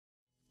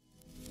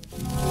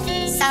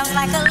just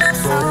like a little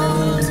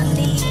soul to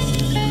me.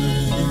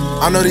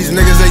 I know these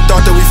niggas, they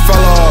thought that we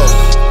fell off.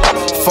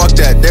 Fuck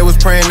that, they was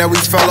praying that we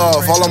fell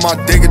off. All of my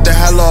dick, get the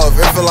hell off.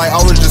 It feel like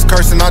I was just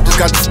cursing, I just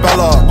got the spell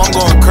off. I'm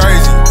going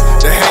crazy,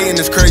 the hating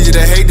is crazy.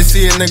 They hate to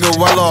see a nigga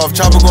well off.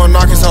 Chopper gon'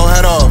 knock his whole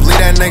head off.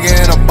 Leave that nigga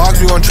in a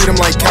box, we gon' treat him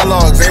like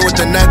Kellogg's. Ain't with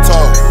the net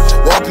talk.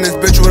 Walking this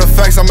bitch with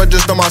effects, I'ma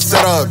just on my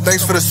setup.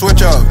 Thanks for the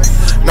switch up.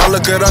 Now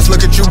look at us,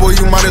 look at you, boy,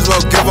 you might as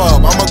well give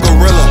up. I'm a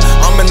gorilla,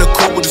 I'm in the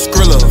coop with the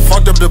Skrilla.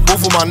 Fucked up the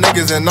booth with my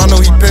niggas and I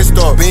know he pissed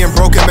off. Being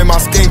broken made my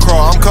skin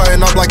crawl, I'm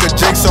cutting up like a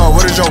jigsaw.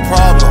 What is your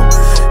problem?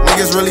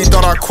 Niggas really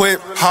thought I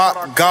quit,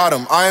 hot, got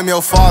him. I am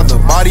your father,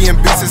 body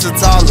and beats is a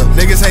toddler.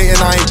 Niggas hating,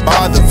 I ain't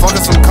bothered,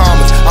 fuckin' some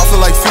commas. I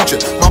feel like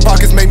Future, my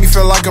pockets make me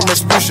feel like I'm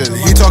Rasputia.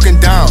 He talking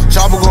down,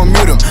 Chopper gon'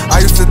 mute him.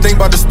 I used to think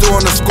about the stool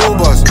on the school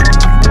bus.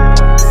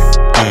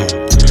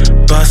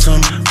 Bus 'em,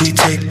 we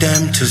take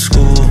them to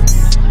school.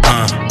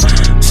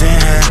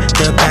 Zen had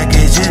the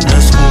package in the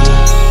school.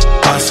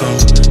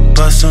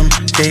 Bust 'em,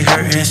 they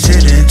hurtin',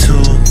 sittin'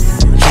 too.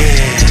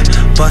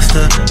 Yeah,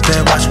 Buster,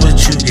 better watch what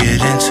you get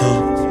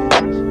into.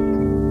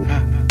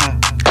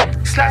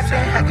 Slap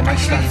it, how can I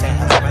sleep?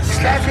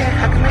 Slap it,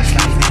 how can I sleep?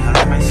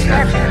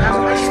 Slap it, how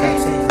can I sleep?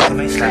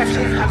 Slap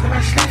it, how can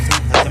I sleep?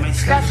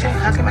 Slap it,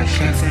 how can I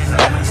sleep?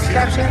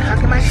 Slap it, how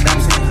can I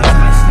sleep?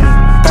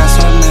 Pass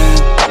up, man.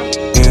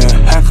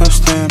 Yeah, hack up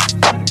stamp.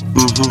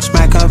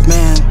 Smack up,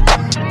 man.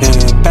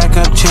 Yeah, back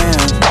up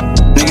champ.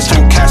 Niggas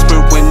turn Casper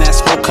when that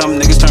smoke come.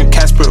 Niggas turn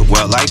Casper,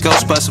 well, like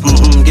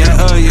Ghostbusters. Yeah.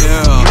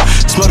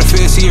 Smell the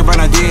fear, see it run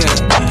idea.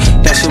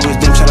 That shit was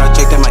dim. Shout out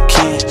Jake, that my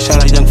kin.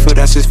 Shout out Young Phil,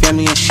 that's his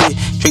family and shit.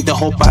 Drink the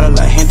whole bottle,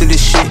 I handle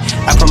this shit.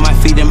 I put my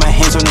feet and my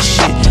hands on the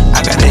shit.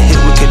 I got a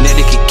hit with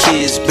Connecticut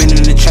kids. Been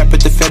in the trap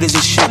with the feathers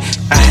and shit.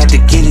 I had to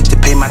get it to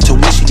pay my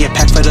tuition. Get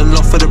packed for the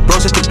low for the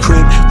bros at the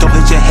crib. Don't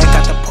hit your head,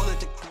 got the